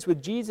experience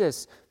with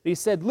Jesus. But he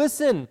said,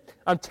 listen,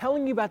 I'm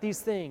telling you about these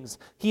things.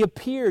 He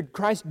appeared.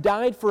 Christ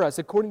died for us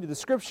according to the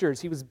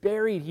Scriptures. He was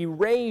buried. He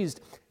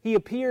raised. He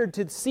appeared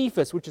to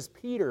Cephas, which is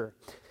Peter.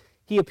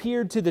 He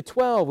appeared to the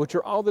 12, which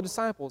are all the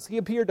disciples. He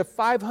appeared to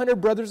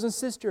 500 brothers and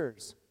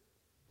sisters.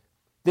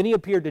 Then He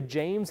appeared to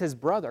James, his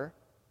brother,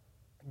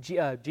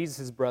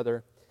 Jesus'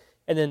 brother,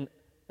 and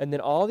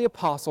then all the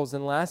apostles.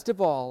 And last of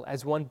all,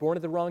 as one born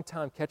at the wrong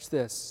time, catch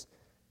this,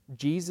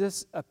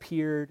 Jesus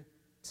appeared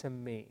to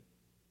me.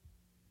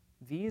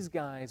 These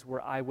guys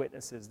were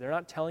eyewitnesses. They're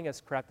not telling us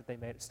stuff that they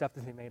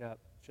made up.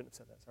 Shouldn't have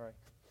said that, sorry.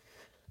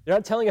 They're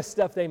not telling us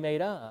stuff they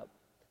made up.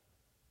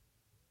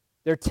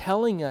 They're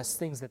telling us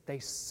things that they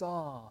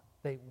saw,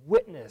 they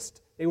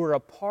witnessed, they were a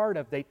part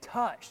of, they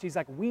touched. He's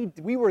like,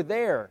 we were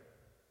there.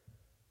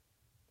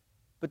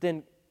 But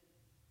then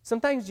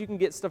sometimes you can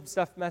get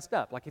stuff messed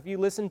up. Like if you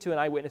listen to an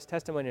eyewitness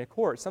testimony in a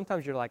court,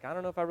 sometimes you're like, I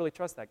don't know if I really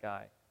trust that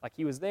guy. Like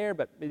he was there,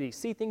 but did he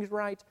see things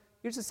right?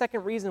 Here's the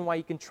second reason why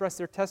you can trust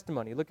their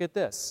testimony. Look at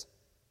this.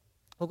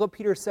 Look what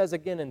Peter says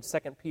again in 2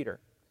 Peter,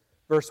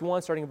 verse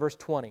 1, starting in verse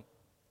 20.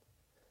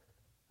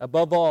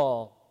 Above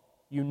all,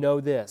 you know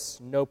this,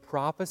 no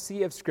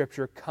prophecy of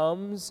Scripture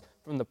comes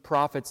from the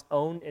prophet's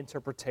own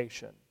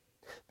interpretation,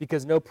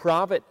 because no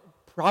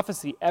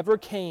prophecy ever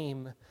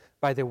came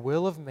by the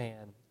will of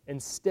man.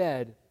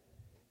 Instead,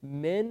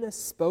 men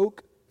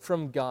spoke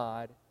from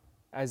God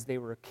as they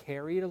were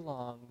carried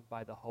along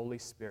by the Holy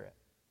Spirit.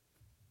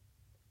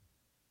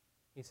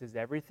 He says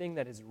everything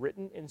that is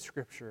written in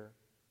Scripture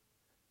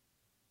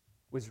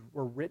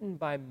were written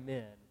by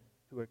men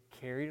who were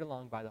carried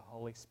along by the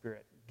Holy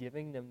Spirit,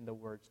 giving them the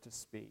words to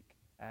speak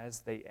as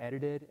they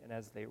edited and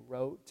as they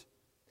wrote.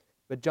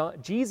 But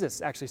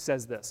Jesus actually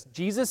says this.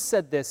 Jesus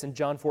said this in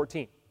John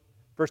 14,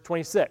 verse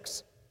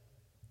 26.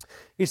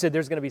 He said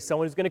there's going to be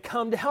someone who's going to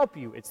come to help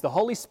you. It's the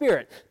Holy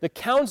Spirit, the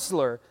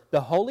Counselor,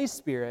 the Holy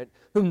Spirit,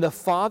 whom the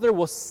Father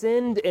will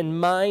send in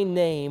my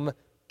name.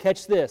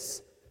 Catch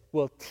this.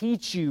 Will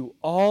teach you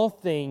all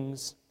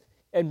things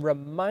and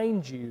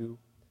remind you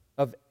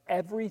of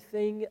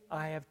everything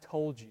I have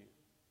told you.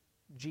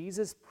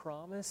 Jesus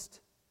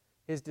promised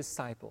his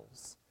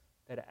disciples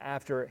that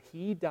after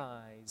he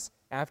dies,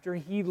 after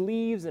he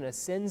leaves and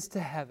ascends to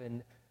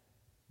heaven,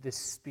 the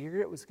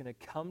Spirit was going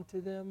to come to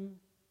them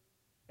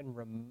and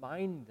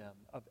remind them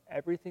of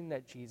everything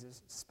that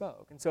Jesus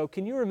spoke. And so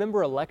can you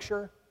remember a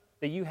lecture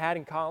that you had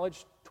in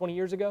college 20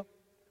 years ago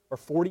or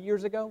 40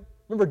 years ago?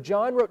 Remember,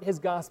 John wrote his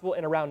gospel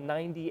in around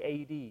 90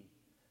 AD.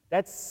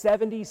 That's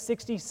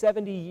 60,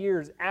 70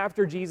 years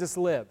after Jesus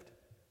lived.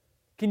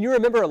 Can you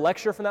remember a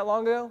lecture from that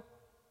long ago?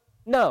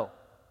 No.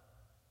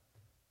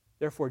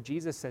 Therefore,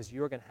 Jesus says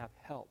you're going to have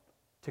help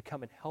to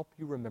come and help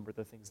you remember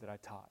the things that I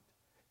taught.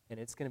 And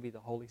it's going to be the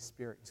Holy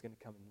Spirit. He's going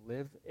to come and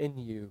live in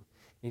you.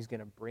 And he's going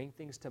to bring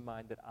things to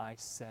mind that I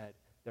said.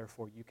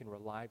 Therefore, you can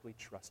reliably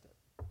trust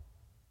it.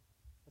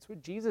 That's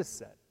what Jesus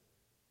said.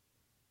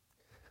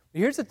 But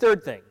here's the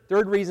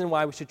third reason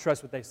why we should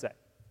trust what they say.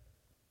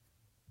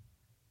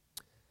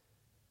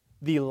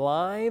 The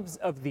lives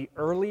of the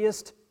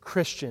earliest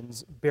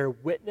Christians bear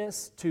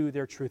witness to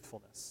their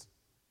truthfulness.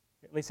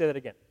 Let me say that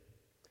again.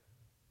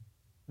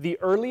 The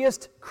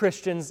earliest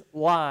Christians'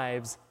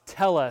 lives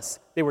tell us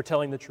they were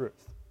telling the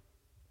truth.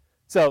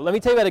 So let me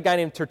tell you about a guy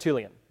named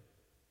Tertullian.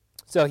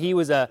 So he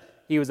was a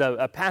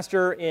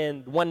pastor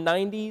in the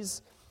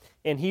 190s,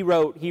 and he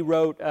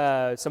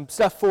wrote some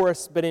stuff for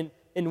us. But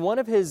in one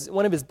of his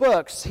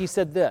books, he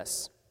said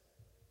this: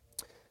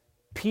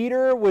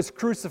 Peter was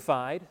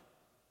crucified,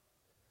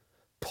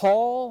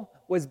 Paul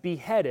was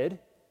beheaded,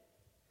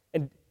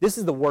 and this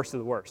is the worst of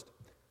the worst.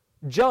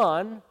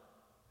 John,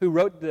 who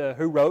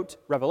wrote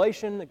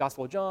Revelation, the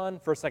Gospel of John,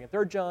 1st, 2nd,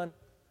 3rd John,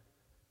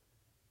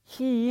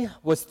 he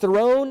was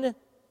thrown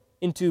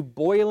into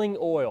boiling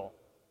oil,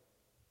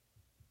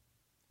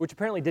 which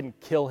apparently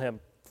didn't kill him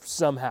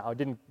somehow,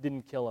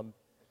 didn't kill him.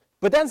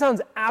 But that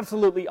sounds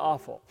absolutely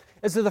awful.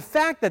 And so the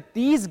fact that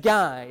these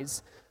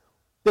guys,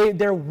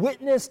 their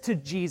witness to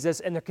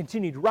Jesus and their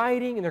continued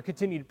writing and their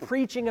continued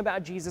preaching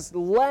about Jesus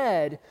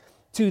led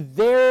to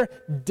their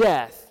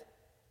death,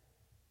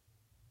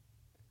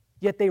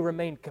 yet they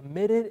remained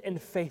committed and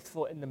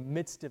faithful in the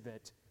midst of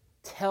it,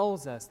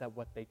 tells us that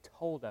what they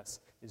told us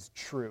is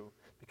true.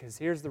 Because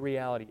here's the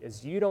reality,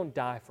 is you don't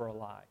die for a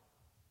lie.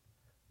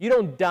 You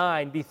don't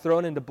die and be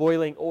thrown into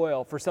boiling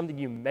oil for something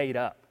you made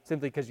up,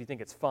 simply because you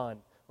think it's fun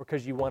or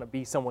because you want to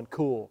be someone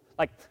cool.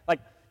 Like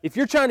if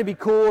you're trying to be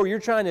cool or you're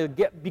trying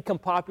to become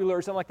popular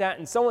or something like that,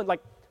 and someone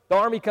like the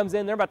army comes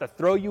in, they're about to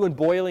throw you in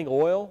boiling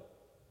oil,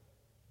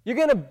 you're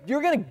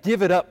gonna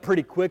give it up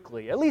pretty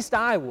quickly. At least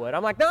I would.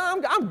 I'm like, no,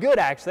 I'm good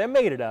actually. I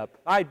made it up.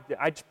 I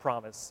just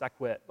promise. I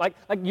quit. Like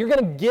you're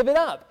gonna give it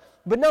up.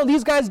 But no,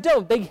 these guys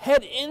don't. They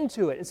head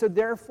into it. And so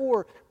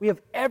therefore, we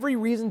have every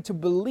reason to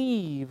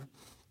believe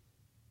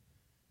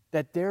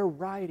that their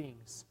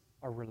writings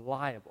are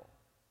reliable.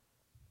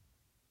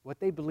 What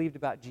they believed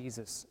about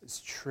Jesus is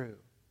true.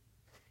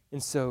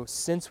 And so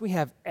since we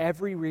have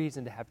every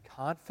reason to have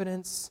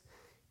confidence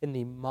in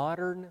the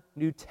modern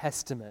New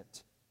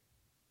Testament,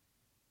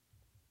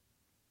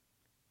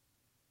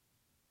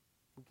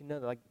 we can know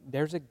that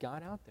there's a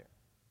God out there.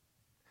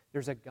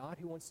 There's a God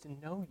who wants to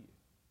know you.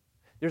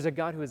 There's a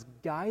God who has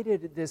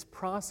guided this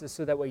process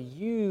so that way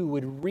you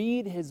would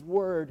read His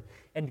Word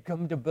and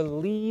come to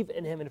believe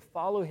in Him and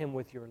follow Him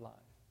with your life.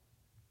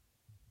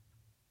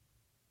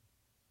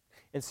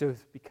 And so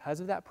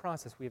because of that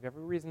process, we have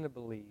every reason to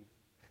believe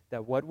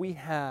that what we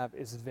have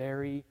is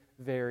very,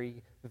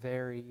 very,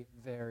 very,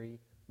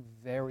 very,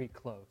 very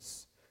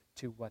close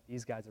to what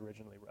these guys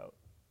originally wrote.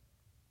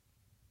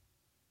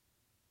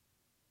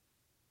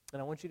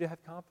 And I want you to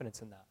have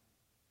confidence in that.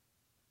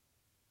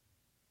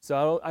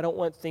 So I don't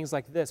want things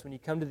like this. When you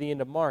come to the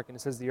end of Mark and it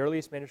says the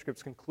earliest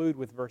manuscripts conclude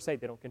with verse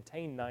 8, they don't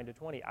contain 9 to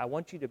 20. I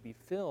want you to be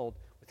filled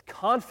with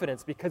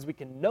confidence because we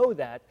can know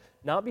that,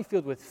 not be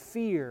filled with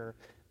fear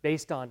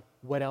based on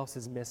what else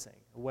is missing,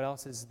 or what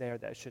else is there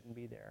that shouldn't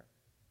be there.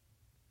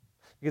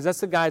 Because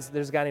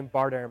there's a guy named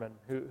Bart Ehrman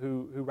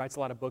who writes a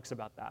lot of books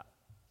about that.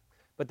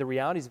 But the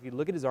reality is, if you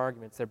look at his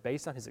arguments, they're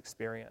based on his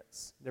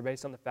experience. They're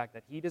based on the fact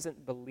that he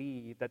doesn't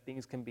believe that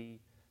things can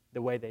be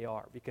the way they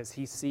are because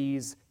he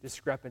sees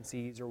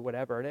discrepancies or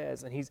whatever it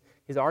is. And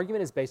his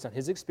argument is based on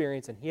his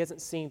experience, and he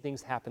hasn't seen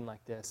things happen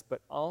like this,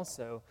 but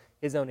also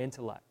his own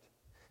intellect.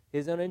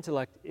 His own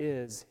intellect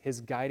is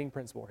his guiding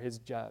principle, his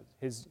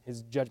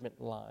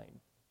judgment line.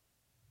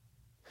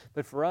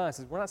 But for us,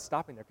 we're not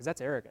stopping there because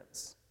that's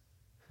arrogance.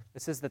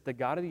 It says that the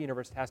God of the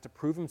universe has to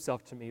prove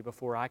himself to me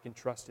before I can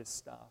trust his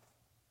stuff.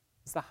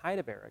 It's the height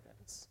of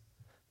arrogance.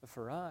 But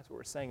for us, what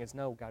we're saying is,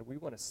 no, God, we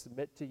want to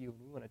submit to you.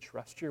 We want to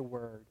trust your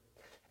word.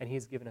 And he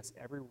has given us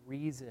every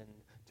reason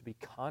to be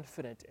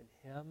confident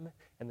in him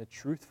and the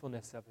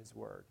truthfulness of his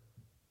word.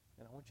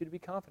 And I want you to be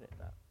confident in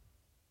that.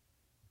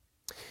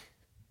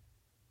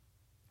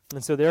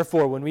 And so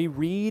therefore, when we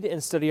read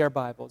and study our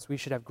Bibles, we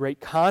should have great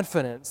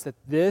confidence that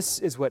this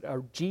is what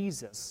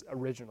Jesus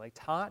originally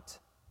taught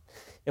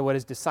and what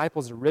his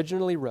disciples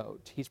originally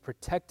wrote. He's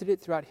protected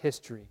it throughout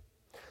history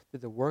through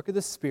the work of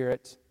the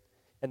Spirit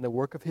and the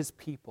work of his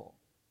people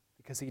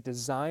because he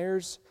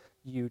desires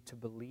you to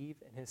believe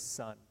in his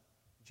Son,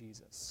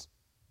 Jesus,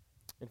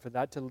 and for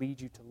that to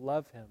lead you to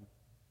love him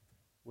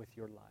with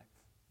your life.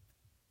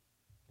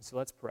 And so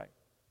let's pray.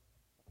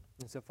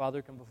 And so,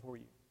 Father, come before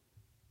you.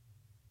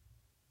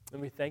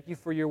 And we thank you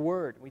for your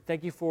word. We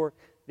thank you for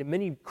the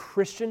many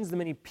Christians, the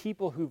many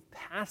people who've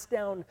passed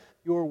down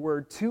your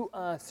word to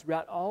us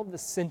throughout all the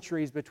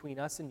centuries between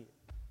us and you.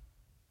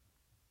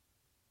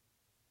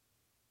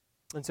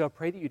 And so I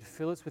pray that you'd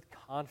fill us with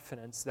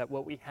confidence that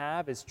what we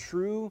have is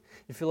true,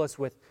 and fill us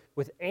with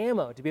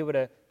ammo to be able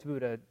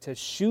to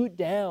shoot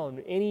down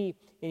any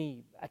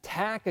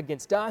attack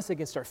against us,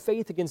 against our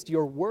faith, against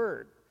your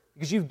word.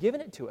 Because you've given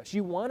it to us.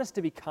 You want us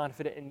to be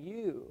confident in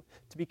you,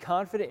 to be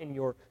confident in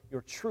your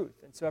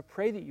truth. And so I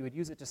pray that you would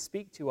use it to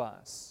speak to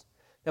us,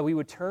 that we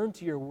would turn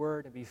to your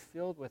word and be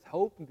filled with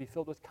hope and be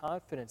filled with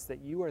confidence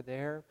that you are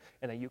there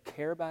and that you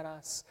care about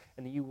us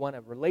and that you want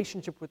a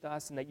relationship with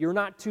us and that you're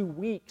not too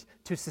weak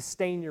to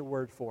sustain your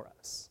word for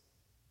us.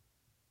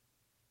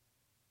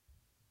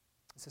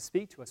 So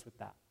speak to us with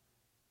that.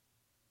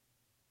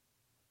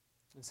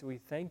 And so we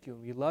thank you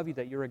and we love you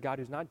that you're a God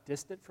who's not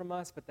distant from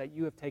us, but that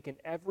you have taken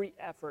every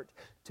effort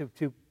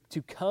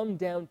to come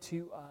down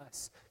to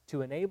us,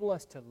 to enable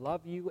us to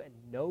love you and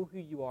know who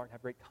you are and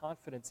have great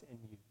confidence in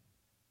you.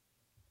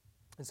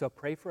 And so I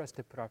pray for us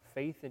to put our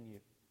faith in you,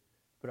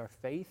 put our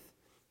faith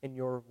in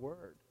your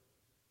word,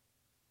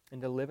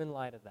 and to live in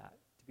light of that,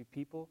 to be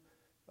people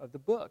of the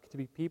book, to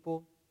be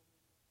people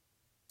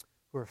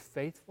who are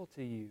faithful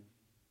to you.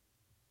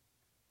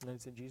 And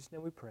it's in Jesus'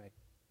 name we pray.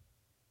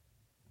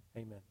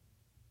 Amen.